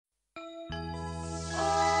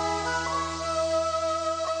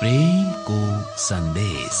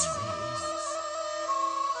सन्देश।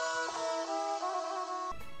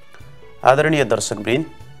 आदरणीय दर्शकवृन्द,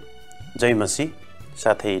 जय मसीह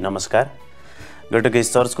साथै नमस्कार।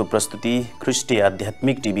 गटगेज चर्चको प्रस्तुति ख्रिस्टी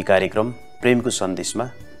आध्यात्मिक टिभी कार्यक्रम प्रेमको सन्देशमा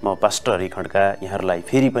म पास्टर हरि खड्का यहाँहरूलाई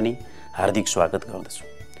फेरि पनि हार्दिक स्वागत गर्दछु।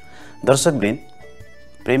 दर्शकवृन्द,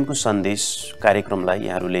 प्रेमको सन्देश कार्यक्रमलाई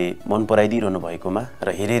यहाँहरूले मन पराइदिरहनु भएकोमा र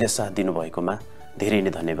हेरेर साथ दिनुभएकोमा धेरै नै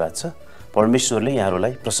धन्यवाद छ। परमेश्वरले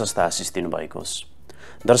यहाँहरूलाई प्रशस्त आशिष दिनुभएको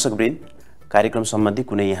होस्। दर्शकवृन्द, कार्यक्रम सम्बन्धी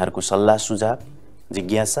कुनै यहाँहरूको सल्लाह सुझाव,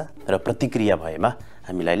 जिज्ञासा र प्रतिक्रिया भएमा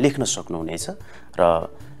हामीलाई लेख्न सक्नुहुनेछ र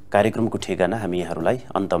कार्यक्रमको ठेगाना हामी यहाँहरूलाई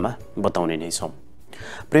अन्तमा बताउने नै छौँ।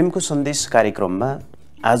 प्रेमको सन्देश कार्यक्रममा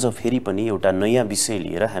आज फेरि पनि एउटा नयाँ विषय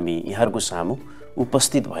लिएर हामी यहाँहरूको सामु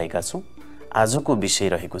उपस्थित भएका छौँ। आजको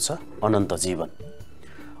विषय रहेको छ अनन्त जीवन।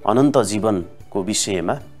 अनन्त जीवनको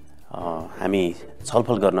विषयमा हामी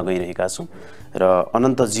छलफल गर्न गइरहेका छौँ र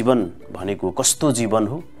अनन्त जीवन भनेको कस्तो जीवन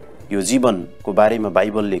हो, यो जीवनको बारेमा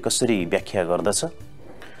बाइबलले कसरी व्याख्या गर्दछ,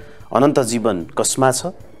 अनन्त जीवन कसमा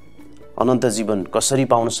छ, अनन्त जीवन कसरी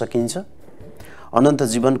पाउन सकिन्छ, अनन्त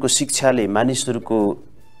जीवनको शिक्षाले मानिसहरूको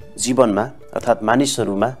जीवनमा अर्थात्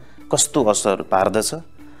मानिसहरूमा कस्तो असर पार्दछ,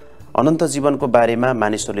 अनन्त जीवनको बारेमा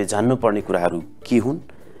मानिसहरूले जान्नुपर्ने कुराहरू के हुन्,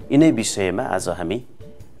 यिनै विषयमा आज हामी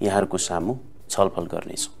यहाँहरूको सामु छलफल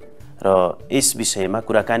गर्नेछौँ। र यस विषयमा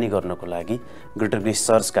कुराकानी गर्नको लागि गटगेज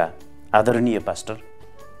चर्चका आदरणीय पास्टर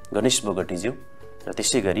गणेश बोगटीज्यू र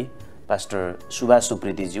त्यसै गरी पास्टर सुभाष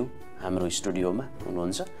सुप्रेतीज्यू हाम्रो स्टुडियोमा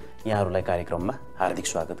हुनुहुन्छ। यहाँहरूलाई कार्यक्रममा हार्दिक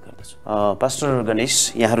स्वागत गर्दछु। पास्टर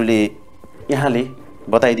गणेश, यहाँले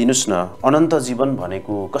बताइदिनुहोस् न, अनन्त जीवन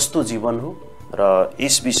भनेको कस्तो जीवन हो र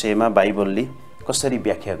यस विषयमा बाइबलले कसरी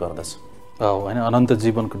व्याख्या गर्दछ? होइन, अनन्त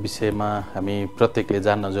जीवनको विषयमा हामी प्रत्येकले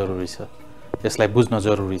जान्न जरुरी छ, यसलाई बुझ्न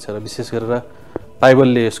जरुरी छ र विशेष गरेर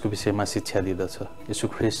बाइबलले यसको विषयमा शिक्षा दिँदछ। येशू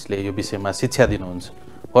ख्रीष्टले यो विषयमा शिक्षा दिनुहुन्छ,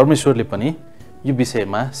 परमेश्वरले पनि यो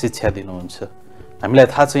विषयमा शिक्षा दिनुहुन्छ। हामीलाई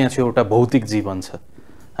थाहा छ यहाँ चाहिँ एउटा भौतिक जीवन छ।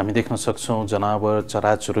 हामी देख्न सक्छौँ जनावर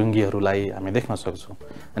चराचुरुङ्गीहरूलाई हामी देख्न सक्छौँ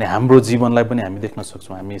अनि हाम्रो जीवनलाई पनि हामी देख्न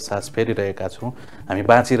सक्छौँ। हामी सास फेरिरहेका छौँ, हामी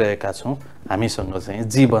बाँचिरहेका छौँ, हामीसँग चाहिँ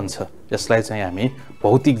जीवन छ। यसलाई चाहिँ हामी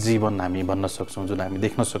भौतिक जीवन हामी भन्न सक्छौँ, जुन हामी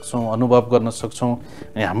देख्न सक्छौँ, अनुभव गर्न सक्छौँ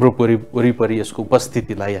अनि हाम्रो वरिपरि यसको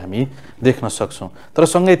उपस्थितिलाई हामी देख्न सक्छौँ। तर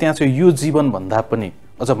सँगै त्यहाँ चाहिँ यो जीवनभन्दा पनि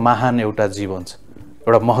अझ महान एउटा जीवन छ,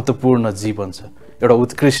 एउटा महत्त्वपूर्ण जीवन छ, एउटा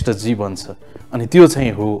उत्कृष्ट जीवन छ अनि त्यो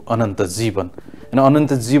चाहिँ हो अनन्त जीवन। अनि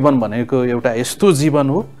अनन्त जीवन भनेको एउटा यस्तो जीवन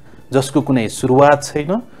हो जसको कुनै सुरुवात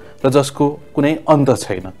छैन र जसको कुनै अन्त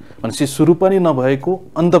छैन। भनेपछि सुरु पनि नभएको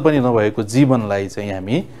अन्त पनि नभएको जीवनलाई चाहिँ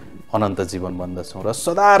हामी अनन्त जीवन भन्दछौँ र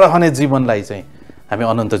सदा रहने जीवनलाई चाहिँ हामी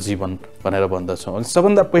अनन्त जीवन भनेर भन्दछौँ। अनि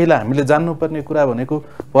सबभन्दा पहिला हामीले जान्नुपर्ने कुरा भनेको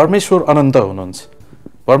परमेश्वर अनन्त हुनुहुन्छ।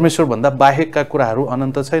 परमेश्वरभन्दा बाहेकका कुराहरू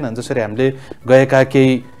अनन्त छैनन्। जसरी हामीले गएका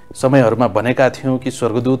केही समयहरूमा भनेका थियौँ कि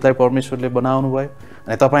स्वर्गदूतलाई परमेश्वरले बनाउनु भयो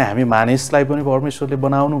अनि तपाईँ हामी मानिसलाई पनि परमेश्वरले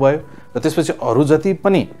बनाउनु भयो र त्यसपछि अरू जति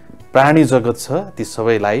पनि प्राणी जगत छ ती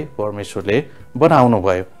सबैलाई परमेश्वरले बनाउनु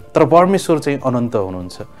भयो। तर परमेश्वर चाहिँ अनन्त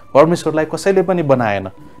हुनुहुन्छ। परमेश्वरलाई कसैले पनि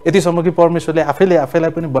बनाएन, यतिसम्म कि परमेश्वरले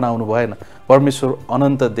आफैलाई पनि बनाउनु भएन। परमेश्वर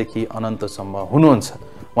अनन्तदेखि अनन्तसम्म हुनुहुन्छ।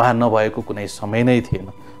 उहाँ नभएको कुनै समय नै थिएन,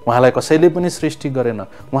 उहाँलाई कसैले पनि सृष्टि गरेन,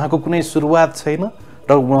 उहाँको कुनै सुरुवात छैन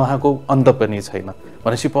र उहाँको अन्त पनि छैन।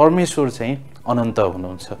 भनेपछि परमेश्वर चाहिँ अनन्त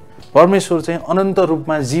हुनुहुन्छ। परमेश्वर चाहिँ अनन्त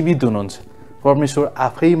रूपमा जीवित हुनुहुन्छ। परमेश्वर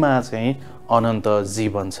आफैमा चाहिँ अनन्त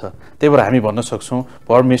जीवन छ। त्यही भएर हामी भन्न सक्छौँ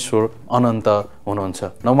परमेश्वर अनन्त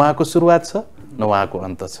हुनुहुन्छ। न उहाँको सुरुवात छ न उहाँको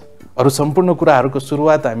अन्त छ। अरू सम्पूर्ण कुराहरूको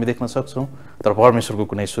सुरुवात हामी देख्न सक्छौँ तर परमेश्वरको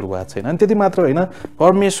कुनै सुरुवात छैन। अनि त्यति मात्र होइन,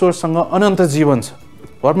 परमेश्वरसँग अनन्त जीवन छ।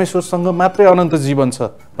 परमेश्वरसँग मात्रै अनन्त जीवन छ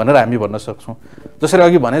भनेर हामी भन्न सक्छौँ। जसरी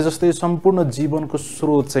अघि भने जस्तै सम्पूर्ण जीवनको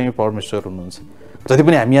स्रोत चाहिँ परमेश्वर हुनुहुन्छ। जति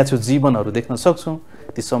पनि हामी यहाँ जीवनहरू देख्न सक्छौँ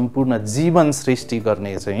ती सम्पूर्ण जीवन सृष्टि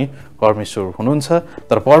गर्ने चाहिँ परमेश्वर हुनुहुन्छ।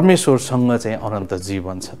 तर परमेश्वरसँग चाहिँ अनन्त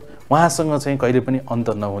जीवन छ। उहाँसँग चाहिँ कहिले पनि अन्त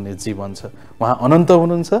नहुने जीवन छ। उहाँ अनन्त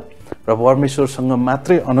हुनुहुन्छ र परमेश्वरसँग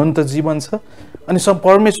मात्रै अनन्त जीवन छ। अनि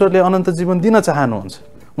परमेश्वरले अनन्त जीवन दिन चाहनुहुन्छ।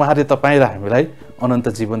 उहाँले तपाईँ र हामीलाई अनन्त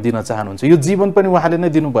जीवन दिन चाहनुहुन्छ। यो जीवन पनि उहाँले नै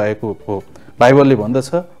दिनुभएको हो। बाइबलले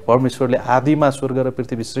भन्दछ परमेश्वरले आदिमा स्वर्ग र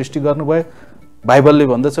पृथ्वी सृष्टि गर्नुभयो। बाइबलले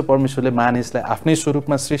भन्दछ परमेश्वरले मानिसलाई आफ्नै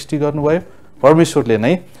स्वरूपमा सृष्टि गर्नुभयो। परमेश्वरले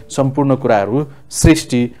नै सम्पूर्ण कुराहरू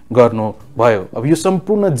सृष्टि गर्नुभयो। अब यो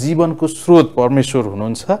सम्पूर्ण जीवनको स्रोत परमेश्वर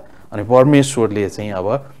हुनुहुन्छ अनि परमेश्वरले चाहिँ अब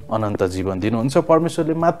अनन्त जीवन दिनुहुन्छ।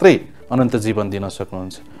 परमेश्वरले मात्रै अनन्त जीवन दिन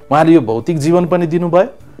सक्नुहुन्छ। उहाँले यो भौतिक जीवन पनि दिनुभयो।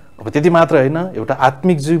 अब त्यति मात्र होइन, एउटा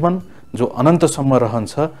आत्मिक जीवन जो अनन्तसम्म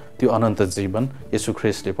रहन्छ त्यो अनन्त जीवन येशू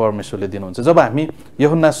ख्रीष्टले परमेश्वरले दिनुहुन्छ। जब हामी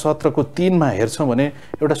यूहन्ना 17:3 हेर्छौँ भने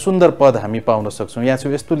एउटा सुन्दर पद हामी पाउन सक्छौँ। यहाँ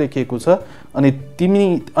चाहिँ यस्तो लेखिएको छ,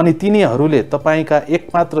 अनि तिनीहरूले तपाईँका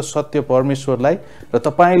एकमात्र सत्य परमेश्वरलाई र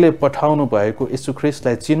तपाईँले पठाउनु भएको येशू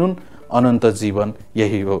ख्रीष्टलाई चिनुन्, अनन्त जीवन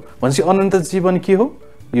यही हो। भनेपछि अनन्त जीवन के हो?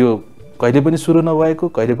 यो कहिले पनि सुरु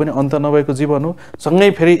नभएको, कहिले पनि अन्त नभएको जीवन हो।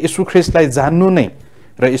 सँगै फेरि येशू ख्रीष्टलाई जान्नु नै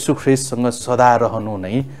र येशू ख्रीष्टसँग सदा रहनु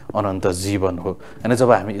नै अनन्त जीवन हो। होइन,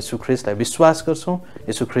 जब हामी येशू ख्रीष्टलाई विश्वास गर्छौँ,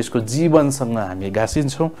 येशू ख्रीष्टको जीवनसँग हामी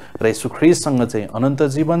गाँसिन्छौँ र येशू ख्रीष्टसँग चाहिँ अनन्त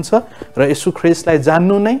जीवन छ र येशू ख्रीष्टलाई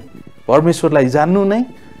जान्नु नै, परमेश्वरलाई जान्नु नै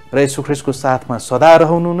र येशू ख्रीष्टको साथमा सदा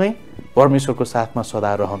रहनु नै, परमेश्वरको साथमा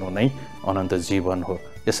सदा रहनु नै अनन्त जीवन हो।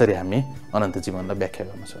 यसरी हामी अनन्त जीवनलाई व्याख्या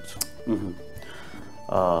गर्न सक्छौँ।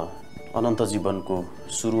 अनन्त जीवनको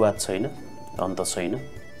सुरुवात छैन, अन्त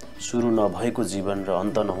छैन। सुरु नभएको जीवन र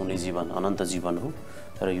अन्त नहुने जीवन अनन्त जीवन हो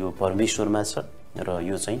र यो परमेश्वरमा छ र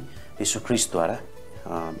यो चाहिँ येशू ख्रीष्टद्वारा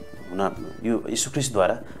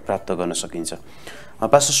प्राप्त गर्न सकिन्छ।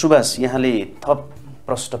 पास्टर सुभाष, यहाँले थप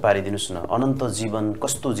प्रश्न पारिदिनुहोस् न, अनन्त जीवन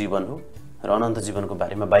कस्तो जीवन हो र अनन्त जीवनको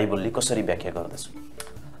बारेमा बाइबलले कसरी व्याख्या गर्दछ?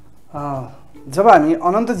 जब हामी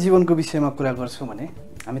अनन्त जीवनको विषयमा कुरा गर्छौँ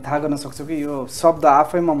भने हामी थाहा गर्न सक्छौँ कि यो शब्द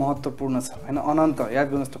आफैमा महत्त्वपूर्ण छ। होइन, अनन्त,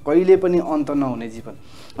 याद गर्नुहोस् त, कहिले पनि अन्त नहुने जीवन।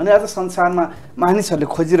 अनि आज संसारमा मानिसहरूले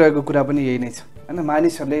खोजिरहेको कुरा पनि यही नै छ। होइन,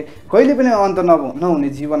 मानिसहरूले कहिले पनि अन्त नहुने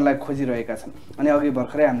जीवनलाई खोजिरहेका छन्। अनि अघि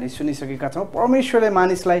भर्खरै हामीले सुनिसकेका छौँ, परमेश्वरले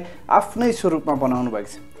मानिसलाई आफ्नै स्वरूपमा बनाउनु भएको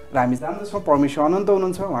छ र हामी जान्दछौँ परमेश्वर अनन्त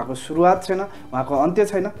हुनुहुन्छ, उहाँको सुरुवात छैन, उहाँको अन्त्य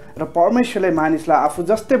छैन र परमेश्वरले मानिसलाई आफू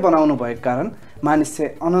जस्तै बनाउनु भएको कारण मानिस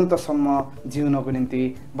चाहिँ अनन्तसम्म जिउनको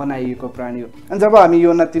निम्ति बनाइएको प्राणी हो। अनि जब हामी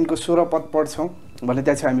यूहन्ना 3:16 पढ्छौँ भने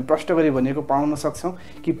त्यहाँ चाहिँ हामी प्रष्ट गरी भनेको पाउन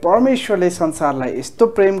सक्छौँ कि परमेश्वरले संसारलाई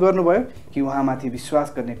यस्तो प्रेम गर्नुभयो कि उहाँमाथि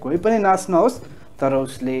विश्वास गर्ने कोही पनि नाश नहोस् तर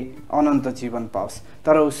उसले अनन्त जीवन पाओस्,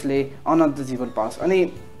 अनि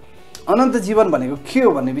अनन्त जीवन भनेको के हो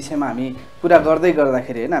भन्ने विषयमा हामी कुरा गर्दै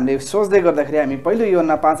गर्दाखेरि, होइन, हामीले सोच्दै गर्दाखेरि हामी पहिलो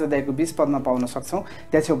यूहन्ना 5:20 पाउन सक्छौँ।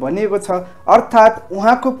 त्यहाँ चाहिँ भनिएको छ, अर्थात्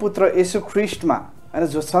उहाँको पुत्र येशू ख्रीष्टमा, होइन,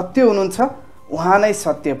 जो सत्य हुनुहुन्छ, उहाँ नै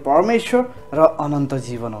सत्य परमेश्वर र अनन्त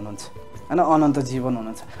जीवन हुनुहुन्छ। होइन, अनन्त जीवन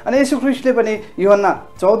हुनुहुन्छ। अनि येशू ख्रीष्टले पनि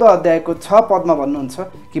यूहन्ना 14:6 भन्नुहुन्छ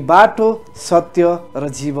कि बाटो, सत्य र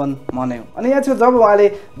जीवन म नै हुँ। अनि यहाँ चाहिँ जब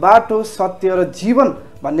उहाँले बाटो, सत्य र जीवन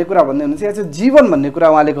भन्ने कुरा भन्दै हुनुहुन्छ, यहाँ चाहिँ जीवन भन्ने कुरा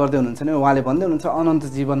उहाँले गर्दै हुनुहुन्छ नि, उहाँले भन्दै हुनुहुन्छ अनन्त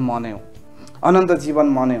जीवन म नै हुँ, अनन्त जीवन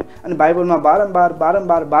म नै हुँ। अनि बाइबलमा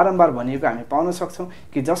बारम्बार भनिएको हामी पाउन सक्छौँ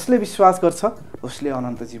कि जसले विश्वास गर्छ उसले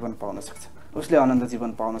अनन्त जीवन पाउन सक्छ,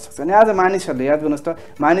 अनि आज मानिसहरूले, याद गर्नुहोस् त,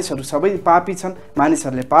 मानिसहरू सबै पापी छन्,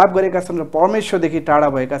 मानिसहरूले पाप गरेका छन् र परमेश्वरदेखि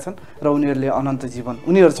टाढा भएका छन् र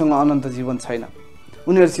उनीहरूसँग अनन्त जीवन छैन,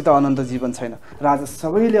 उनीहरूसित अनन्त जीवन छैन र आज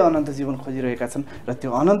सबैले अनन्त जीवन खोजिरहेका छन् र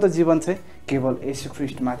त्यो अनन्त जीवन चाहिँ केवल येशू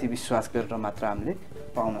ख्रीष्टमाथि विश्वास गरेर मात्र हामीले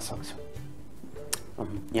पाउन सक्छौँ।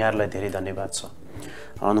 यहाँहरूलाई धेरै धन्यवाद छ।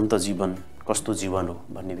 अनन्त जीवन कस्तो जीवन हो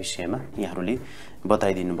भन्ने विषयमा यहाँहरूले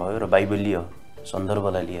बताइदिनु भयो र बाइबलीय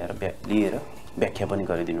सन्दर्भलाई लिएर व्याख्या पनि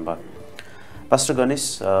गरिदिनु भयो। पास्टर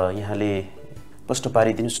गणेश, यहाँले प्रश्न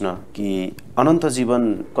पारिदिनुहोस् न कि अनन्त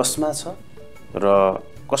जीवन कसमा छ र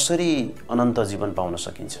कसरी अनन्त जीवन पाउन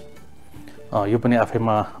सकिन्छ? यो पनि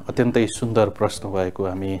आफैमा अत्यन्तै सुन्दर प्रश्न भएको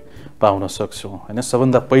हामी पाउन सक्छौँ। होइन,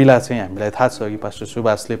 सबभन्दा पहिला चाहिँ हामीलाई थाहा छ कि पास्टर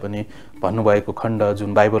सुभाषले पनि भन्नुभएको खण्ड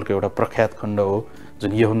जुन बाइबलको एउटा प्रख्यात खण्ड हो,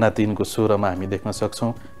 जुन यूहन्ना 3:16 हामी देख्न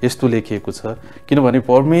सक्छौँ। यस्तो लेखिएको छ, किनभने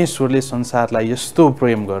परमेश्वरले संसारलाई यस्तो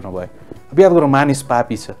प्रेम गर्नुभयो। अब याद गरौँ, मानिस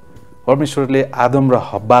पापी छ, परमेश्वरले आदम र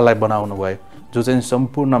हब्बालाई बनाउनु भयो, जो चाहिँ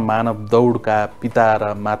सम्पूर्ण मानव दौडका पिता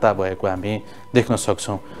र माता भएको हामी देख्न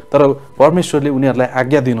सक्छौँ। तर परमेश्वरले उनीहरूलाई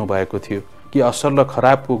आज्ञा दिनुभएको थियो कि असल र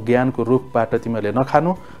खराबको ज्ञानको रुखबाट तिमीहरूले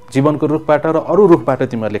नखानु, जीवनको रुखबाट र अरू रुखबाट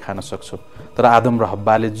तिमीहरूले खान सक्छौ। तर आदम र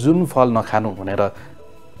हब्बाले जुन फल नखानु भनेर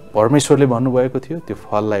परमेश्वरले भन्नुभएको थियो त्यो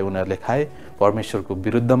फललाई उनीहरूले खाए, परमेश्वरको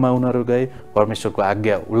विरुद्धमा उनीहरू गए, परमेश्वरको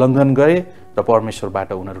आज्ञा उल्लङ्घन गरे र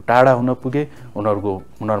परमेश्वरबाट उनीहरू टाढा हुन पुगे,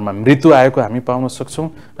 उनीहरूमा मृत्यु आएको हामी पाउन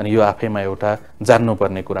सक्छौँ। अनि यो आफैमा एउटा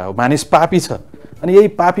जान्नुपर्ने कुरा हो। मानिस पापी छ, अनि यही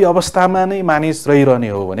पापी अवस्थामा नै मानिस रहिरहने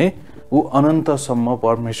हो भने ऊ अनन्तसम्म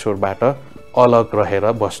परमेश्वरबाट अलग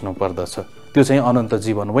रहेर बस्नु पर्दछ। त्यो चाहिँ अनन्त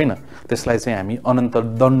जीवन होइन, त्यसलाई चाहिँ हामी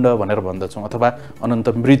अनन्त दण्ड भनेर भन्दछौँ, अथवा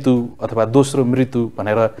अनन्त मृत्यु अथवा दोस्रो मृत्यु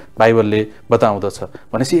भनेर बाइबलले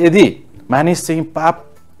बताउँदछ। भनेपछि यदि मानिस चाहिँ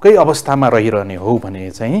पापकै अवस्थामा रहिरहने हो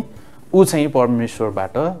भने चाहिँ ऊ चाहिँ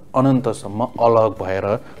परमेश्वरबाट अनन्तसम्म अलग भएर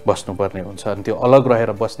बस्नुपर्ने हुन्छ। अनि त्यो अलग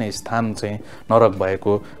रहेर बस्ने स्थान चाहिँ नरक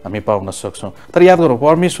भएको हामी पाउन सक्छौँ। तर याद गरौँ,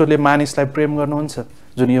 परमेश्वरले मानिसलाई प्रेम गर्नुहुन्छ,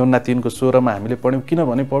 जुन यूहन्ना 3:16 हामीले पढ्यौँ।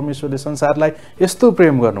 किनभने परमेश्वरले संसारलाई यस्तो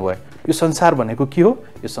प्रेम गर्नुभयो। यो संसार भनेको के हो?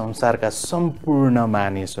 यो संसारका सम्पूर्ण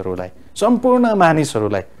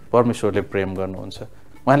मानिसहरूलाई परमेश्वरले प्रेम गर्नुहुन्छ।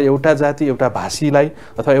 उहाँले एउटा जाति, एउटा भाषीलाई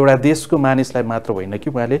अथवा एउटा देशको मानिसलाई मात्र होइन कि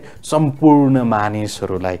उहाँले सम्पूर्ण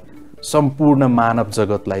मानिसहरूलाई, सम्पूर्ण मानव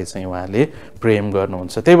जगतलाई चाहिँ उहाँले प्रेम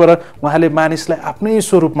गर्नुहुन्छ। त्यही भएर उहाँले मानिसलाई आफ्नै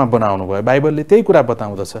स्वरूपमा बनाउनु भयो। बाइबलले त्यही कुरा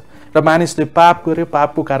बताउँदछ। र मानिसले पाप गर्यो,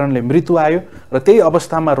 पापको कारणले मृत्यु आयो, र त्यही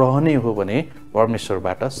अवस्थामा रहने हो भने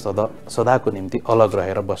परमेश्वरबाट सदाको निम्ति अलग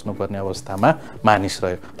रहेर बस्नुपर्ने अवस्थामा मानिस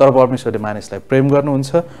रह्यो। तर परमेश्वरले मानिसलाई प्रेम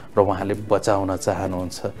गर्नुहुन्छ र उहाँले बचाउन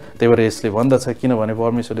चाहनुहुन्छ। त्यही भएर यसले भन्दछ, किनभने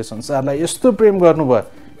परमेश्वरले संसारलाई यस्तो प्रेम गर्नुभयो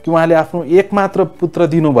कि उहाँले आफ्नो एकमात्र पुत्र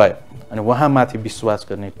दिनुभयो, अनि उहाँमाथि विश्वास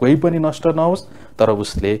गर्ने कोही पनि नष्ट नहोस्, तर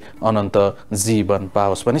उसले अनन्त जीवन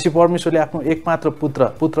पाओस्। भनेपछि परमेश्वरले आफ्नो एकमात्र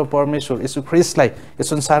पुत्र परमेश्वर येशू ख्रीष्टलाई यस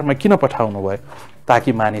संसारमा किन पठाउनु भयो?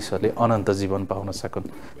 ताकि मानिसहरूले अनन्त जीवन पाउन सकुन्,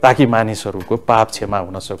 ताकि मानिसहरूको पाप क्षमा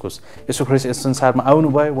हुन सकोस्। येशू ख्रीष्ट यस संसारमा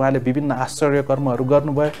आउनुभयो, उहाँले विभिन्न आश्चर्य कर्महरू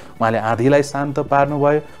गर्नुभयो, उहाँले आँधीलाई शान्त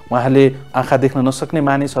पार्नुभयो, उहाँले आँखा देख्न नसक्ने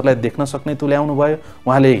मानिसहरूलाई देख्न सक्ने तुल्याउनु भयो,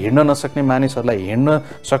 उहाँले हिँड्न नसक्ने मानिसहरूलाई हिँड्न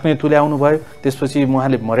सक्ने तुल्याउनु भयो। त्यसपछि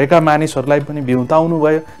उहाँले मरेका मानिसहरूलाई पनि बिउताउनु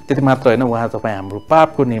भयो। त्यति मात्र होइन, उहाँ तपाईँ हाम्रो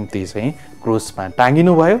पापको निम्ति चाहिँ क्रुसमा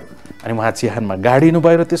टाँगिनु भयो, अनि उहाँ चिहानमा गाडिनु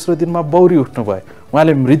भयो, र तेस्रो दिनमा बौरी उठ्नु भयो।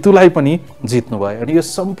 उहाँले मृत्युलाई पनि जित्नु भयो। अनि यो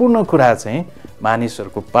सम्पूर्ण कुरा चाहिँ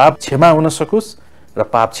मानिसहरूको पाप क्षमा हुन सकोस् र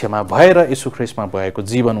पाप क्षमा भएर येशू ख्रीष्टमा भएको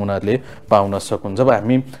जीवन उनीहरूले पाउन सकुन्। जब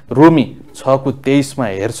हामी रोमी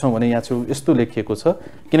 6:23 हेर्छौँ भने यहाँ चाहिँ यस्तो लेखिएको छ,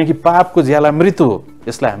 किनकि पापको ज्याला मृत्यु हो,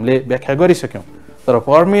 यसलाई हामीले व्याख्या गरिसक्यौँ। तर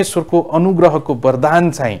परमेश्वरको अनुग्रहको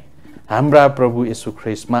वरदान चाहिँ हाम्रा प्रभु येशू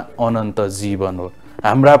ख्रीष्टमा अनन्त जीवन हो।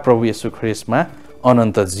 हाम्रा प्रभु येशू ख्रीष्टमा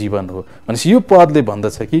अनन्त जीवन हो। भनेपछि यो पदले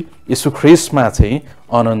भन्दछ कि येशू ख्रीष्टमा चाहिँ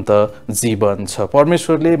अनन्त जीवन छ।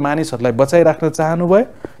 परमेश्वरले मानिसहरूलाई बचाइराख्न चाहनुभयो,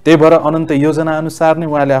 त्यही भएर अनन्त योजना अनुसार नै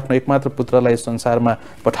उहाँले आफ्नो एकमात्र पुत्रलाई संसारमा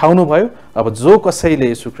पठाउनु भयो। अब जो कसैले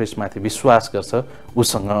येशू ख्रीष्टमाथि विश्वास गर्छ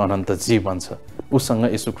उसँग अनन्त जीवन छ,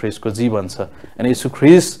 उसँग येशू ख्रीष्टको जीवन छ। अनि येशू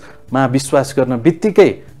ख्रीष्टमा विश्वास गर्न बित्तिकै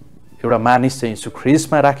एउटा मानिस चाहिँ येशू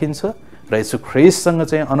ख्रीष्टमा राखिन्छ र येशू ख्रीष्टसँग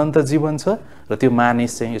चाहिँ अनन्त जीवन छ, र त्यो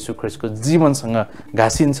मानिस चाहिँ येशू ख्रीष्टको जीवनसँग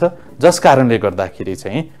घाँसिन्छ। जस कारणले गर्दाखेरि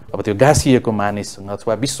चाहिँ अब त्यो घाँसिएको मानिससँग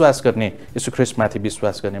अथवा विश्वास गर्ने, येशू ख्रीष्टमाथि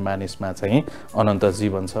विश्वास गर्ने मानिसमा चाहिँ अनन्त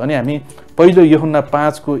जीवन छ। अनि हामी पहिलो यूहन्ना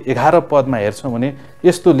 5:11 हेर्छौँ भने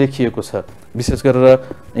यस्तो लेखिएको छ, विशेष गरेर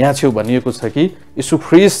यहाँ छेउ भनिएको छ कि येशू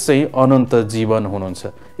ख्रीष्ट चाहिँ अनन्त जीवन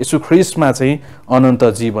हुनुहुन्छ। येशू ख्रीष्टमा चाहिँ अनन्त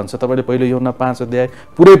जीवन छ। तपाईँले पहिलो यूहन्ना 5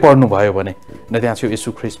 अध्याय पुरै पढ्नुभयो भने त्यहाँ छेउ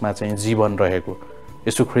येशू ख्रीष्टमा चाहिँ जीवन रहेको,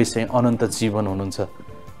 येशू ख्रीष्ट चाहिँ अनन्त जीवन हुनुहुन्छ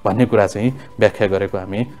भन्ने कुरा चाहिँ व्याख्या गरेको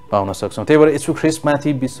हामी पाउन सक्छौँ। त्यही भएर येशू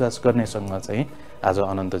ख्रीष्टमाथि विश्वास गर्नेसँग चाहिँ आज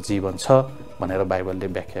अनन्त जीवन छ भनेर बाइबलले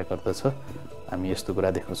व्याख्या गर्दछ। हामी यस्तो कुरा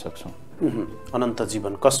देख्न सक्छौँ। अनन्त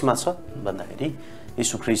जीवन कसमा छ भन्दाखेरि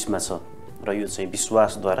येशू ख्रीष्टमा छ, र यो चाहिँ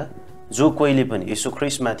विश्वासद्वारा जो कोहीले पनि येशू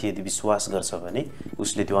ख्रीष्टमाथि यदि विश्वास गर्छ भने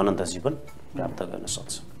उसले त्यो अनन्त जीवन प्राप्त गर्न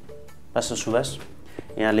सक्छ। पास्टर सुभाष,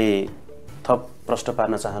 यहाँले थप प्रश्न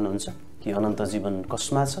पार्न चाहनुहुन्छ कि अनन्त जीवन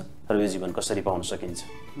कसमा छ र यो जीवन कसरी पाउन सकिन्छ?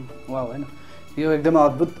 वाह, होइन, यो एकदमै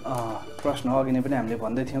अद्भुत प्रश्न हो। अघि नै पनि हामीले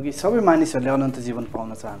भन्दै थियौँ कि सबै मानिसहरूले अनन्त जीवन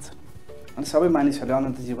पाउन चाहन्छन्, अनि सबै मानिसहरूले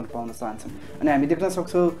अनन्त जीवन पाउन चाहन्छन्। अनि हामी देख्न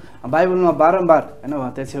सक्छौँ बाइबलमा बारम्बार होइन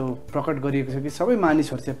त्यहाँ छेउ प्रकट गरिएको छ कि सबै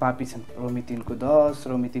मानिसहरू चाहिँ पापी छन्। रोमी 3:10,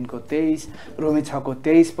 रोमी 3:23, रोमी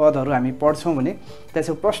 6:23 पदहरू हामी पढ्छौँ भने त्यहाँ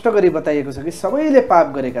छेउ प्रष्ट गरी बताइएको छ कि सबैले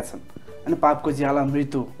पाप गरेका छन्। अनि पापको ज्याला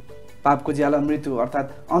मृत्यु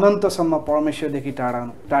अर्थात् अनन्तसम्म परमेश्वरदेखि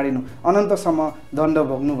टाढिनु, अनन्तसम्म दण्ड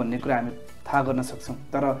भोग्नु भन्ने कुरा हामी थाहा गर्न सक्छौँ।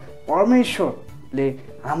 तर परमेश्वरले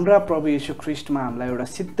हाम्रा प्रभु येशू ख्रीष्टमा हामीलाई एउटा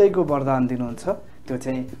सित्तैको वरदान दिनुहुन्छ, त्यो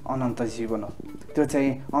चाहिँ अनन्त जीवन हो, त्यो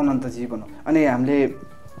चाहिँ अनन्त जीवन हो। अनि हामीले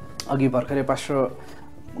अघि भर्खरै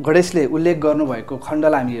पास्टर गणेशले उल्लेख गर्नुभएको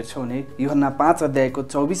खण्डलाई हामी हेर्छौँ भने यूहन्ना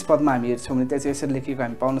 5:24 हामी हेर्छौँ भने त्यहाँ चाहिँ यसरी लेखिएको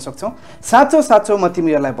हामी पाउन सक्छौँ, साँचो साँचो म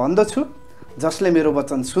तिमीहरूलाई भन्दछु, जसले मेरो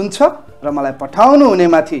वचन सुन्छ र मलाई पठाउनु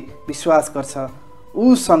हुनेमाथि विश्वास गर्छ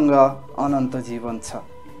उसँग अनन्त जीवन छ,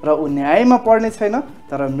 र ऊ न्यायमा पर्ने छैन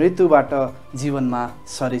तर मृत्युबाट जीवनमा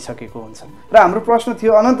सरिसकेको हुन्छ। र हाम्रो प्रश्न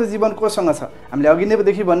थियो अनन्त जीवन कोसँग छ? हामीले अघि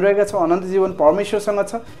नैदेखि भनिरहेका छौँ अनन्त जीवन परमेश्वरसँग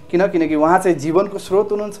छ। किनकि उहाँ चाहिँ जीवनको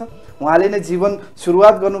स्रोत हुनुहुन्छ, उहाँले नै जीवन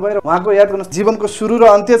सुरुवात गर्नुभयो र उहाँको याद गर्नु जीवनको सुरु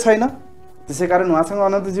र अन्त्य छैन, त्यसै कारण उहाँसँग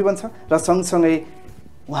अनन्त जीवन छ। र सँगसँगै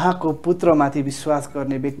उहाँको पुत्रमाथि विश्वास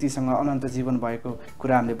गर्ने व्यक्तिसँग अनन्त जीवन भएको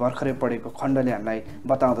कुरा हामीले भर्खरै पढेको खण्डले हामीलाई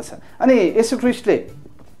बताउँदछ। अनि येशू ख्रीष्टले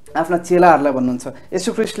आफ्ना चेलाहरूलाई भन्नुहुन्छ, येशू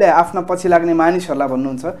ख्रीष्टले आफ्ना पछि लाग्ने मानिसहरूलाई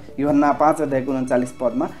भन्नुहुन्छ यूहन्ना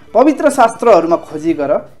 5:39 पवित्र शास्त्रहरूमा खोजी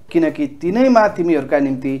गर, किनकि तिनैमा तिमीहरूका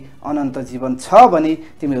निम्ति अनन्त जीवन छ भनी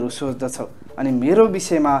तिमीहरू सोच्दछौ अनि मेरो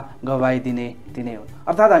विषयमा गवाई दिने तिनै हुन्।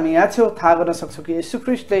 अर्थात् हामी यहाँ छेउ थाहा गर्न सक्छौँ कि येशू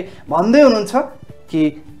ख्रीष्टले भन्दै हुनुहुन्छ कि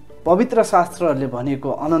पवित्र शास्त्रहरूले भनेको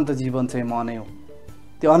अनन्त जीवन चाहिँ म नै हुँ,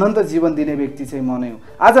 त्यो अनन्त जीवन दिने व्यक्ति चाहिँ म नै हुँ।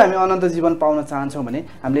 आज हामी अनन्त जीवन पाउन चाहन्छौँ भने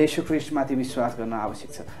हामीले येशू ख्रीष्टमाथि विश्वास गर्न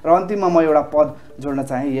आवश्यक छ। र अन्तिममा म एउटा पद जोड्न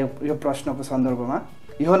चाहेँ यो प्रश्नको सन्दर्भमा।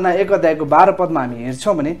 यूहन्ना 1:12 हामी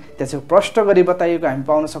हेर्छौँ भने त्यहाँ चाहिँ प्रष्ट गरी बताइएको हामी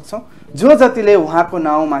पाउन सक्छौँ, जो जतिले उहाँको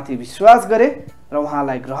नाउँमाथि विश्वास गरे र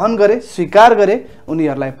उहाँलाई ग्रहण गरे, स्वीकार गरे,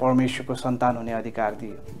 उनीहरूलाई परमेश्वरको सन्तान हुने अधिकार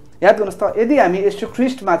दियो। याद गर्नुहोस् त, यदि हामी येशू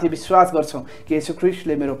ख्रीष्टमाथि विश्वास गर्छौँ कि येशू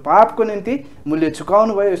ख्रीष्टले मेरो पापको निम्ति मूल्य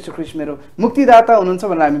चुकाउनु भयो, येशू ख्रीष्ट मेरो मुक्तिदाता हुनुहुन्छ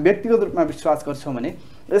भनेर हामी व्यक्तिगत रूपमा विश्वास गर्छौँ भने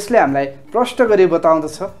यसले हामीलाई प्रष्ट गरी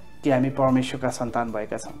बताउँदछ कि हामी परमेश्वरका सन्तान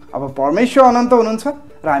भएका छौँ। अब परमेश्वर अनन्त हुनुहुन्छ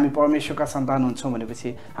र हामी परमेश्वरका सन्तान हुन्छौँ भनेपछि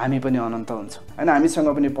हामी पनि अनन्त हुन्छौँ होइन, हामीसँग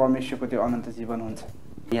पनि परमेश्वरको त्यो अनन्त जीवन हुन्छ।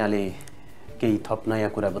 यहाँले केही थप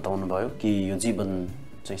नयाँ कुरा बताउनु भयो कि यो जीवन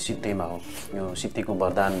चाहिँ सित्तैमा हो, यो सित्तैको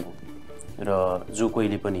वरदान हो र जो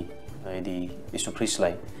कोहीले पनि यदि येशू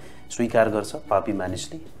ख्रीष्टलाई स्वीकार गर्छ पापी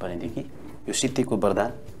मानिसले भनेदेखि यो सित्तैको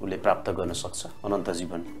वरदान उसले प्राप्त गर्न सक्छ, अनन्त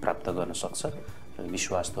जीवन प्राप्त गर्न सक्छ र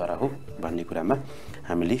विश्वासद्वारा हो भन्ने कुरामा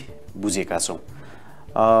हामीले बुझेका छौँ।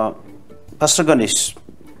 पास्टर गणेश,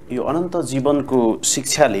 यो अनन्त जीवनको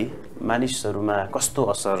शिक्षाले मानिसहरूमा कस्तो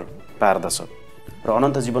असर पार्दछ र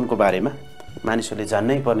अनन्त जीवनको बारेमा मानिसहरूले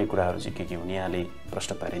जान्नै पर्ने कुराहरू चाहिँ के हुन्, यहाँले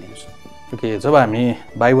प्रश्न पारिदिनुहोस्। ओके, जब हामी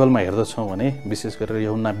बाइबलमा हेर्दछौँ भने विशेष गरेर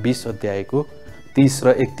यूहन्ना 20:30 र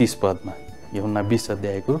 31 यूहन्ना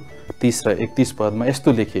 20:30 र 31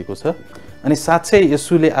 यस्तो लेखिएको छ, अनि साँच्चै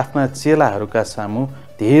येशूले आफ्ना चेलाहरूका सामु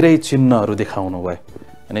धेरै चिन्हहरू देखाउनु भयो।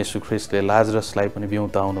 अनि येशू ख्रीष्टले लाजरसलाई पनि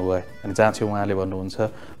बिउताउनु भयो, अनि जहाँ चाहिँ उहाँले भन्नुहुन्छ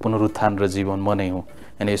पुनरुत्थान र जीवन म नै हुँ।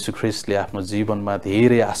 अनि येशू ख्रीष्टले आफ्नो जीवनमा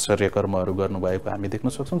धेरै आश्चर्य कर्महरू गर्नुभएको हामी देख्न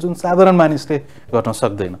सक्छौँ जुन साधारण मानिसले गर्न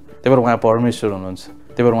सक्दैन। त्यही भएर उहाँ परमेश्वर हुनुहुन्छ,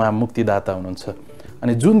 त्यही भएर उहाँ मुक्तिदाता हुनुहुन्छ।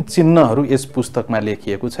 अनि जुन चिन्हहरू यस पुस्तकमा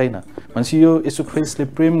लेखिएको छैन भनेपछि यो येशू ख्रीष्टले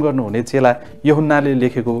प्रेम गर्नुहुने चेला यूहन्नाले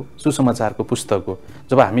लेखेको सुसमाचारको पुस्तक हो।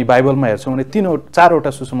 जब हामी बाइबलमा हेर्छौँ भने 4वटा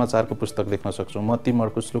सुसमाचारको पुस्तक देख्न सक्छौँ, मत्ती,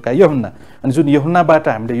 मर्कुस, लुका, यूहन्ना। अनि जुन यूहन्नाबाट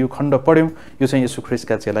हामीले यो खण्ड पढ्यौँ यो चाहिँ येशू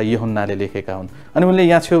ख्रीष्टका चेला यूहन्नाले लेखेका हुन्। अनि उनले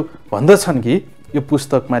यहाँ छेउ भन्दछन् कि यो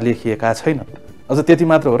पुस्तकमा लेखिएका छैनन्। अझ त्यति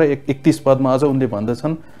मात्र हो र 31 अझ उनले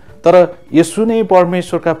भन्दछन्, तर येशू नै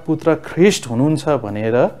परमेश्वरका पुत्र ख्रीष्ट हुनुहुन्छ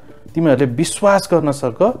भनेर तिमीहरूले विश्वास गर्न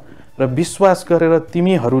सक र विश्वास गरेर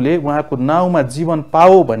तिमीहरूले उहाँको नाउँमा जीवन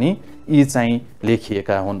पाओ भनी यी चाहिँ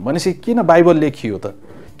लेखिएका हुन्। भनेपछि किन बाइबल लेखियो त?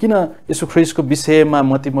 किन येशू ख्रीष्टको विषयमा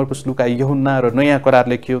मत्ती, मर्कुस, लुका, यूहन्ना र नयाँ करार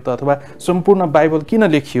लेखियो त? अथवा सम्पूर्ण बाइबल किन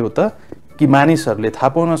लेखियो त? कि मानिसहरूले थाहा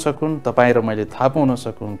पाउन सकुन्, तपाईँ र मैले थाहा पाउन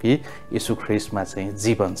सकुन् कि येशू ख्रीष्टमा चाहिँ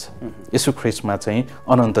जीवन छ, येशू ख्रीष्टमा चाहिँ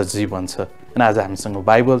अनन्त जीवन छ। अनि आज हामीसँग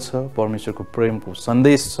बाइबल छ, परमेश्वरको प्रेमको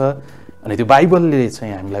सन्देश छ, अनि त्यो बाइबलले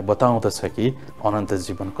चाहिँ हामीलाई बताउँदछ कि अनन्त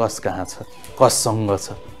जीवन कहाँ छ, कससँग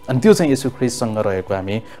छ, अनि त्यो चाहिँ येशू ख्रीष्टसँग रहेको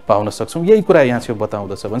हामी पाउन सक्छौँ। यही कुरा यहाँ चाहिँ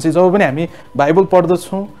बताउँदछ। भनेपछि जब पनि हामी बाइबल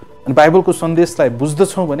पढ्दछौँ अनि बाइबलको सन्देशलाई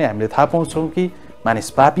बुझ्दछौँ भने हामीले थाहा पाउँछौँ कि मानिस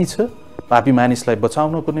पापी छ, पापी मानिसलाई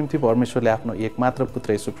बचाउनको निम्ति परमेश्वरले आफ्नो एकमात्र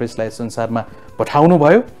पुत्र येशू ख्रीष्टलाई संसारमा पठाउनु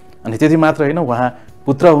भयो। अनि त्यति मात्र होइन, उहाँ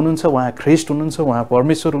पुत्र हुनुहुन्छ, उहाँ ख्रीष्ट हुनुहुन्छ, उहाँ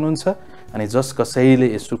परमेश्वर हुनुहुन्छ। अनि जस कसैले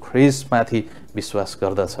येशू ख्रीष्टमाथि विश्वास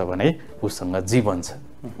गर्दछ भने उसँग जीवन छ,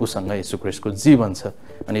 उसँग येशू ख्रीष्टको जीवन छ।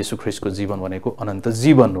 अनि येशू ख्रीष्टको जीवन भनेको अनन्त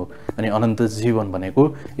जीवन हो। अनि अनन्त जीवन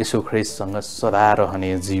भनेको येशू ख्रीष्टसँग सदा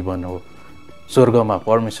रहने जीवन हो, स्वर्गमा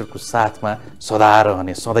परमेश्वरको साथमा सदा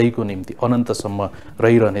रहने, सधैँको निम्ति अनन्तसम्म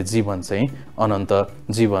रहिरहने जीवन चाहिँ अनन्त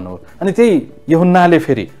जीवन हो। अनि त्यही यूहन्नाले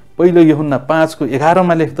फेरि पहिलो यूहन्ना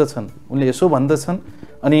 5:11 लेख्दछन्, उनले यसो भन्दछन्,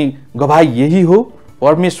 अनि गवाही यही हो,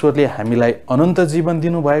 परमेश्वरले हामीलाई अनन्त जीवन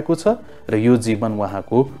दिनुभएको छ र यो जीवन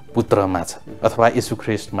उहाँको पुत्रमा छ अथवा येशू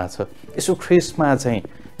ख्रीष्टमा छ। येशू ख्रीष्टमा चाहिँ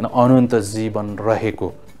अनन्त जीवन रहेको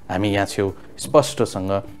हामी यहाँ छेउ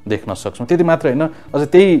स्पष्टसँग देख्न सक्छौँ। त्यति मात्र होइन, अझ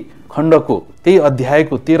त्यही खण्डको त्यही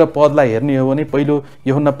अध्यायको 13 हेर्ने हो भने, पहिलो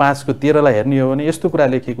यूहन्ना 5:13 हेर्ने हो भने यस्तो कुरा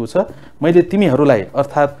लेखेको छ, मैले तिमीहरूलाई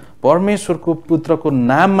अर्थात् परमेश्वरको पुत्रको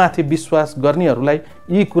नाममाथि विश्वास गर्नेहरूलाई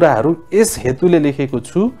यी कुराहरू यस हेतुले लेखेको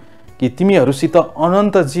छु कि तिमीहरूसित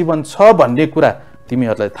अनन्त जीवन छ भन्ने कुरा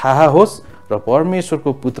तिमीहरूलाई थाहा होस् र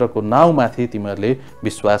परमेश्वरको पुत्रको नाउँमाथि तिमीहरूले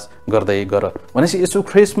विश्वास गर्दै गर। भनेपछि येशू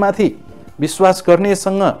ख्रीष्टमाथि विश्वास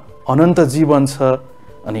गर्नेसँग अनन्त जीवन छ।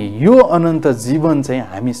 अनि यो अनन्त जीवन चाहिँ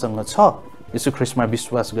हामीसँग छ, येशू ख्रीष्टमा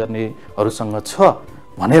विश्वास गर्नेहरूसँग छ।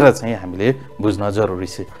 भनेर चाहिँ हामीले बुझ्न जरुरी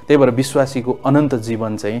छ। त्यही भएर विश्वासीको अनन्त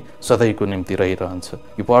जीवन चाहिँ सधैँको निम्ति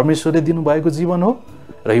रहिरहन्छ। यो परमेश्वरले दिनुभएको जीवन हो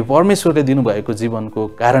र यो परमेश्वरले दिनुभएको जीवनको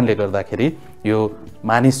कारणले गर्दाखेरि यो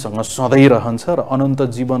मानिससँग सधैँ रहन्छ र अनन्त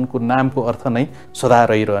जीवनको नामको अर्थ नै सदा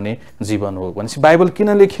रहिरहने जीवन हो। भनेपछि बाइबल किन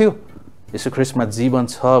लेखियो? यसु ख्रीष्टमा जीवन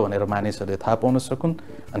छ भनेर मानिसहरूले थाहा पाउन सकुन्,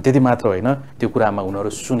 अनि त्यति मात्र होइन, त्यो कुरामा उनीहरू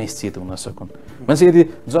सुनिश्चित हुन सकुन्। भनेपछि यदि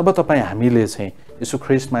जब हामीले चाहिँ यसु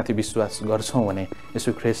ख्रीष्टमाथि विश्वास गर्छौँ भने,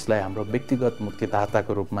 यसु ख्रीष्टलाई हाम्रो व्यक्तिगत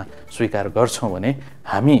मुक्तिदाताको रूपमा स्वीकार गर्छौँ भने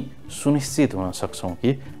हामी सुनिश्चित हुन सक्छौँ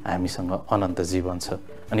कि हामीसँग अनन्त जीवन छ।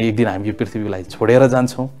 अनि एक दिन हामी यो पृथ्वीलाई छोडेर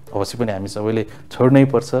जान्छौँ, अवश्य पनि हामी सबैले छोड्नै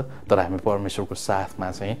पर्छ, तर हामी परमेश्वरको साथमा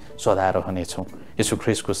चाहिँ सदा रहनेछौँ, यसु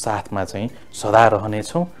ख्रीष्टको साथमा चाहिँ सदा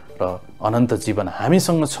रहनेछौँ र अनन्त जीवन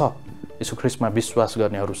हामीसँग छ, यसु ख्रीष्टमा विश्वास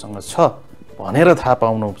गर्नेहरूसँग छ भनेर थाहा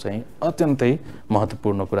पाउनु चाहिँ अत्यन्तै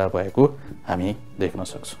महत्त्वपूर्ण कुरा भएको हामी देख्न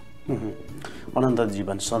सक्छौँ। अनन्त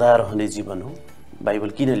जीवन सदा रहने जीवन हो। बाइबल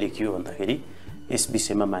किन लेखियो भन्दाखेरि यस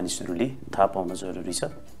विषयमा मानिसहरूले थाहा पाउन जरुरी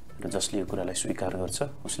छ र जसले यो कुरालाई स्वीकार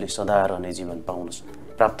गर्छ उसले सदा रहने जीवन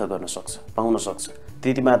प्राप्त गर्न सक्छ, पाउन सक्छ।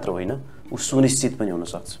 त्यति मात्र होइन, ऊ सुनिश्चित पनि हुन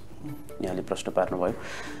सक्छ। यहाँले प्रश्न पार्नुभयो।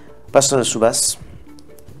 पास्टर सुभाष,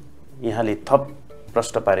 यहाँले थप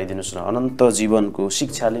प्रश्न पारिदिनुहोस् न, अनन्त जीवनको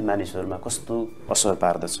शिक्षाले मानिसहरूमा कस्तो असर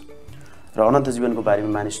पार्दछ र अनन्त जीवनको बारेमा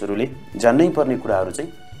मानिसहरूले जान्नै पर्ने कुराहरू चाहिँ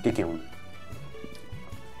के हुन्?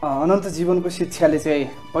 अनन्त जीवनको शिक्षाले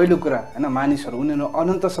चाहिँ पहिलो कुरा होइन, मानिसहरू उनीहरू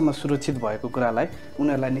अनन्तसम्म सुरक्षित भएको कुरालाई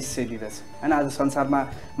उनीहरूलाई निश्चय दिँदछ होइन। आज संसारमा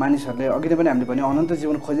मानिसहरूले अघि नै पनि हामीले भन्यो अनन्त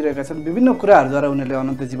जीवन खोजिरहेका छन्, विभिन्न कुराहरूद्वारा उनीहरूले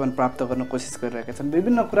अनन्त जीवन प्राप्त गर्न कोसिस गरिरहेका छन्,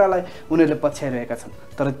 विभिन्न कुरालाई उनीहरूले पछ्याइरहेका छन्,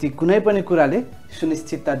 तर ती कुनै पनि कुराले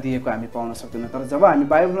सुनिश्चितता दिएको हामी पाउन सक्दैनौँ। तर जब हामी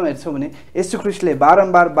बाइबलमा हेर्छौँ भने येशू ख्रीष्टले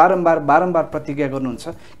बारम्बार प्रतिज्ञा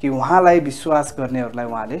गर्नुहुन्छ कि उहाँलाई विश्वास गर्नेहरूलाई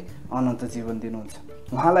उहाँले अनन्त जीवन दिनुहुन्छ,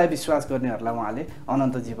 उहाँलाई विश्वास गर्नेहरूलाई उहाँले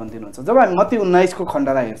अनन्त जीवन दिनुहुन्छ। जब हामी मत्ती 19 को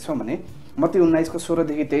खण्डलाई हेर्छौँ भने, मत्ती 19 को 16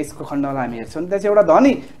 देखि 23 को खण्डलाई हामी हेर्छौँ भने त्यहाँ चाहिँ एउटा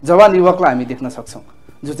धनी जवान युवकलाई हामी देख्न सक्छौँ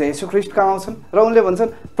जो चाहिँ येशू ख्रीष्ट कहाँ आउँछन् र उनले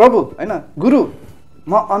भन्छन्, प्रभु होइन गुरु,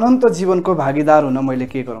 म अनन्त जीवनको भागीदार हुन मैले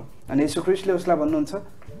के गरौँ? अनि येशू ख्रीष्टले उसलाई भन्नुहुन्छ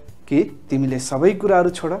कि तिमीले सबै कुराहरू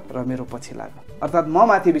छोड र मेरो पछि लाग, अर्थात् म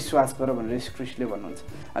माथि विश्वास गर भनेर येशू ख्रीष्टले भन्नुहुन्छ।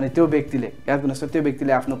 अनि त्यो व्यक्तिले, याद गर्नुहोस्, त्यो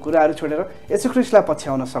व्यक्तिले आफ्नो कुराहरू छोडेर येशू ख्रीष्टलाई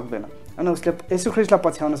पछ्याउन सक्दैन अनि उसले येशू ख्रीष्टलाई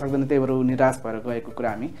पछ्याउन सक्दैन, त्यही भएर ऊ निराश भएर गएको कुरा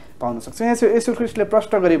हामी पाउन सक्छौँ। यहाँ येशू ख्रीष्टले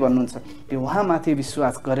प्रष्ट गरी भन्नुहुन्छ कि उहाँमाथि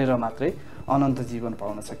विश्वास गरेर मात्रै अनन्त जीवन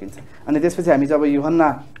पाउन सकिन्छ। अनि त्यसपछि हामी जब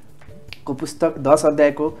यूहन्नाको पुस्तक 10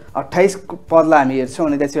 अध्यायको 28 पदलाई हामी हेर्छौँ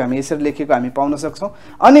भने त्यसपछि हामी यसरी लेखेको हामी पाउन सक्छौँ,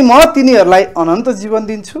 अनि म तिनीहरूलाई अनन्त जीवन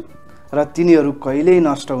दिन्छु र तिनीहरू कहिल्यै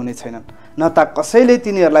नष्ट हुने छैनन्, न त कसैले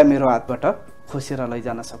तिनीहरूलाई मेरो हातबाट खोसेर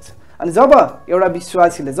लैजान सक्छ। अनि जब एउटा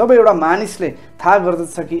विश्वासीले, जब एउटा मानिसले थाहा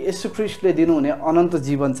गर्दछ कि येशू ख्रीष्टले दिनुहुने अनन्त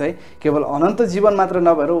जीवन चाहिँ केवल अनन्त जीवन मात्र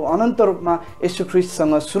नभएर अनन्त रूपमा येशू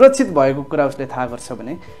ख्रीष्टसँग सुरक्षित भएको कुरा उसले थाहा गर्छ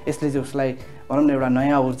भने यसले चाहिँ उसलाई भनौँ न एउटा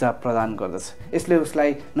नयाँ ऊर्जा प्रदान गर्दछ, यसले उसलाई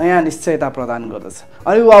नयाँ निश्चयता प्रदान गर्दछ।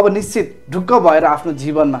 अनि ऊ अब निश्चित ढुक्क भएर आफ्नो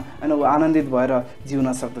जीवनमा होइन ऊ आनन्दित भएर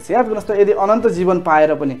जिउन सक्दछ। याद गर्नुहोस् त, यदि अनन्त जीवन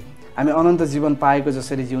पाएर पनि हामी अनन्त जीवन पाएको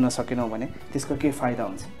जसरी जिउन सकेनौँ भने त्यसको के फाइदा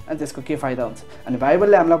हुन्छ? अनि त्यसको के फाइदा हुन्छ? अनि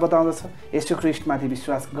बाइबलले हामीलाई बताउँदछ येशू ख्रीष्टमाथि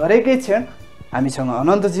विश्वास गरेकै क्षण हामीसँग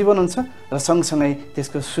अनन्त जीवन हुन्छ र सँगसँगै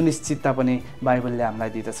त्यसको सुनिश्चितता पनि बाइबलले हामीलाई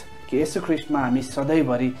दिँदछ कि येशू ख्रीष्टमा हामी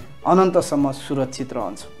सधैँभरि अनन्तसम्म सुरक्षित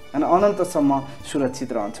रहन्छौँ अनि अनन्तसम्म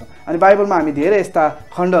सुरक्षित रहन्छौँ। अनि बाइबलमा हामी धेरै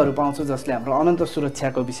यस्ता खण्डहरू पाउँछौँ जसले हाम्रो अनन्त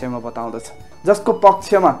सुरक्षाको विषयमा बताउँदछ। जसको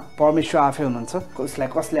पक्षमा परमेश्वर आफै हुनुहुन्छ, उसलाई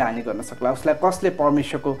कसले हानि गर्न सक्ला, उसलाई कसले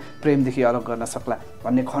परमेश्वरको प्रेमदेखि अलग गर्न सक्ला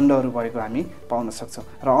भन्ने खण्डहरू भएको हामी पाउन सक्छौँ।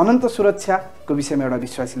 र अनन्त सुरक्षाको विषयमा एउटा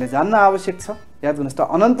विश्वासीले जान्न आवश्यक छ। याद गर्नुहोस् त,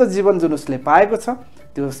 अनन्त जीवन जुन उसले पाएको छ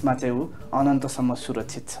त्यसमा चाहिँ ऊ अनन्तसम्म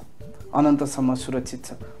सुरक्षित छ, अनन्तसम्म सुरक्षित छ,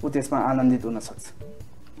 ऊ त्यसमा आनन्दित हुन सक्छ।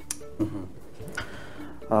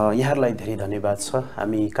 यहाँहरूलाई धेरै धन्यवाद छ।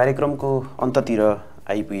 हामी कार्यक्रमको अन्ततिर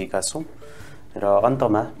आइपुगेका छौँ र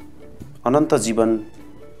अन्तमा अनन्त जीवन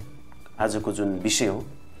आजको जुन विषय हो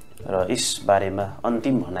र यस बारेमा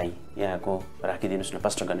अन्तिम भनाइ यहाँको राखिदिनुहोस् न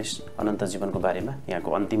पास्टर गणेश, अनन्त जीवनको बारेमा यहाँको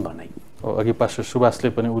अन्तिम भनाइ। अघि पास्टर सुभाषले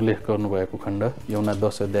पनि उल्लेख गर्नुभएको खण्ड यूहन्ना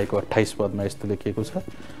 10 अध्यायको 28 पदमा यस्तो लेखिएको छ,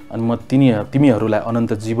 अनि म तिमीहरूलाई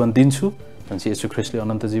अनन्त जीवन दिन्छु, भनेपछि येशू ख्रीष्टले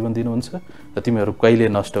अनन्त जीवन दिनुहुन्छ र तिमीहरू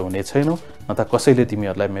कहिले नष्ट हुने छैनौ, न त कसैले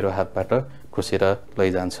तिमीहरूलाई मेरो हातबाट खोसेर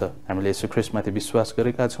लैजान्छ। हामीले येशू ख्रीष्टमाथि विश्वास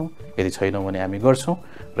गरेका छौँ, यदि छैनौँ भने हामी गर्छौँ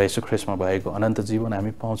र येशू ख्रीष्टमा भएको अनन्त जीवन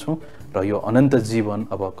हामी पाउँछौँ र यो अनन्त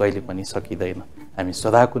जीवन अब कहिले पनि सकिँदैन। हामी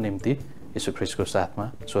सदाको निम्ति येशू ख्रीष्टको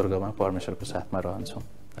साथमा स्वर्गमा परमेश्वरको साथमा रहन्छौँ।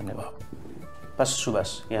 धन्यवाद। पास्टर सुभाष,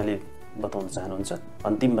 यहाँले बताउन चाहनुहुन्छ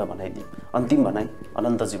अन्तिममा भनाइदिनु, अन्तिम भनाइ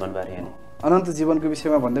अनन्त जीवनबारे? अनन्त जीवनको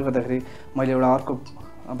विषयमा भन्दै गर्दाखेरि मैले एउटा अर्को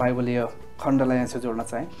बाइबलले यो खण्डलाई यहाँ चाहिँ जोड्न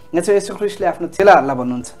चाहेँ। यहाँ चाहिँ येशू ख्रीष्टले आफ्नो चेलाहरूलाई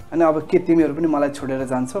भन्नुहुन्छ, अनि अब के तिमीहरू पनि मलाई छोडेर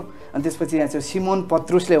जान्छौ? अनि त्यसपछि यहाँ चाहिँ सिमोन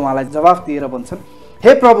पत्रुसले उहाँलाई जवाफ दिएर भन्छन्,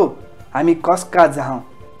 हे प्रभु, हामी कसका जाहौँ?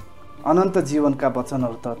 अनन्त जीवनका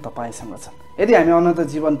वचनहरू त तपाईँसँग छन्। यदि हामी अनन्त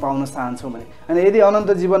जीवन पाउन चाहन्छौँ भने, अनि यदि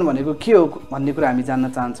अनन्त जीवन भनेको के हो भन्ने कुरा हामी जान्न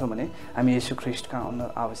चाहन्छौँ भने हामी येशू ख्रीष्ट कहाँ आउन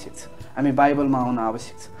आवश्यक छ, हामी बाइबलमा आउन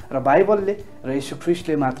आवश्यक छ। र बाइबलले र येशू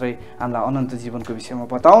ख्रीष्टले मात्रै हामीलाई अनन्त जीवनको विषयमा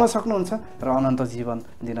बताउन सक्नुहुन्छ र अनन्त जीवन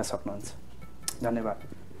दिन सक्नुहुन्छ। धन्यवाद।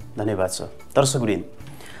 धन्यवाद छ। दर्शकवृन्द,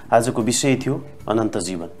 आजको विषय थियो अनन्त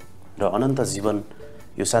जीवन, र अनन्त जीवन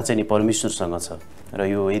यो साँच्चै नै परमेश्वरसँग छ, र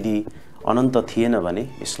यो यदि अनन्त थिएन भने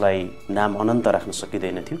यसलाई नाम अनन्त राख्न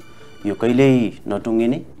सकिँदैन थियो। यो कहिल्यै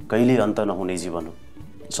नटुङ्गिने, कहिल्यै अन्त नहुने जीवन हो,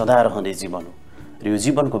 सदा रहने जीवन हो। र यो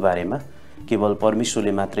जीवनको बारेमा केवल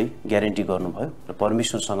परमेश्वरले मात्रै ग्यारेन्टी गर्नुभयो, र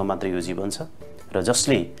परमेश्वरसँग मात्रै यो जीवन छ, र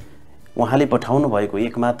जसले उहाँले पठाउनु भएको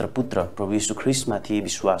एकमात्र पुत्र प्रभु येशू ख्रीष्टमाथि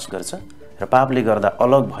विश्वास गर्छ र पापले गर्दा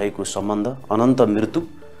अलग भएको सम्बन्ध, अनन्त मृत्यु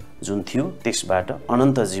जुन थियो, त्यसबाट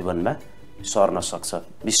अनन्त जीवनमा सर्न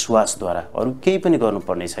सक्छ विश्वासद्वारा। अरू केही पनि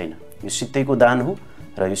गर्नुपर्ने छैन। यो सित्तैको दान हो,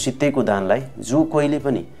 र यो सित्तैको दानलाई जो कोहीले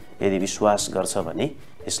पनि यदि विश्वास गर्छ भने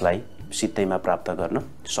यसलाई सित्तैमा प्राप्त गर्न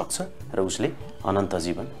सक्छ, र उसले अनन्त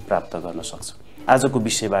जीवन प्राप्त गर्न सक्छ। आजको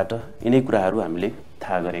विषयबाट यिनै कुराहरू हामीले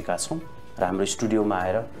थाहा गरेका छौँ, र हाम्रो स्टुडियोमा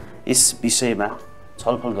आएर यस विषयमा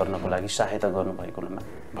छलफल गर्नको लागि सहायता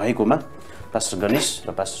गर्नुभएकोमा पास्टर गणेश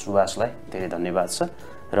र पास्टर सुभाषलाई धेरै धन्यवाद छ।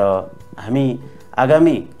 र हामी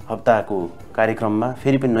आगामी हप्ताको कार्यक्रममा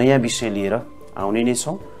फेरि पनि नयाँ विषय लिएर आउने नै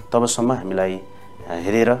छौँ। तबसम्म हामीलाई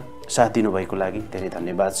हेरेर साथ दिनुभएको लागि धेरै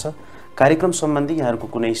धन्यवाद छ। कार्यक्रम सम्बन्धी यहाँहरूको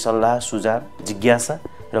कुनै सल्लाह, सुझाव, जिज्ञासा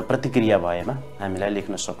र प्रतिक्रिया भएमा हामीलाई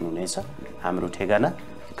लेख्न सक्नुहुनेछ। हाम्रो ठेगाना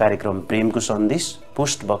कार्यक्रम प्रेमको सन्देश,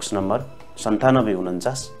 post box number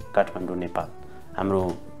 9749, Kathmandu, Nepal. हाम्रो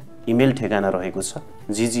इमेल ठेगाना रहेको छ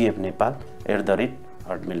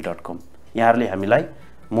ggfnepal@hotmail.com। यहाँहरूले हामीलाई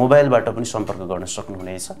मोबाइलबाट पनि सम्पर्क गर्न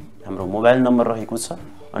सक्नुहुनेछ। हाम्रो मोबाइल नम्बर रहेको छ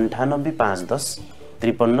 98 510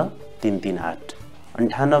 53 338,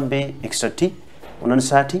 98 61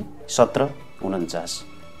 59 17 49,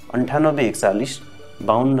 98 41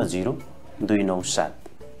 52 0297।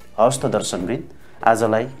 हवस् त दर्शकवृन्द,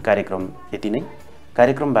 आजलाई कार्यक्रम यति नै।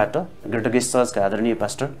 कार्यक्रमबाट ग्रेटर गेस्ट चर्चका आदरणीय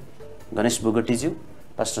पास्टर गणेश बोगटीज्यू,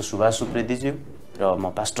 पास्टर सुभाष उप्रेतीज्यू र म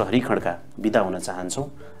पास्टर हरि खड्का बिदा हुन चाहन्छौँ।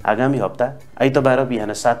 आगामी हप्ता आइतबार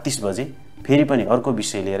बिहान 7:30 बजे फेरि पनि अर्को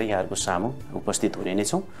विषय लिएर यहाँहरूको सामु उपस्थित हुने नै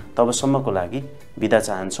छौँ। तबसम्मको लागि बिदा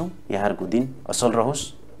चाहन्छौँ। यहाँहरूको दिन असल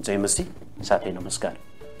रहोस्। जय मसीह, साथै नमस्कार।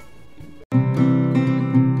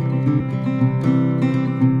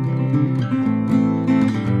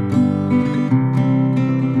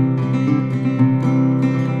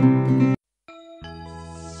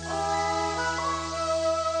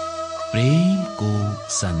 प्रेम को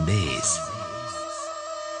संदेश।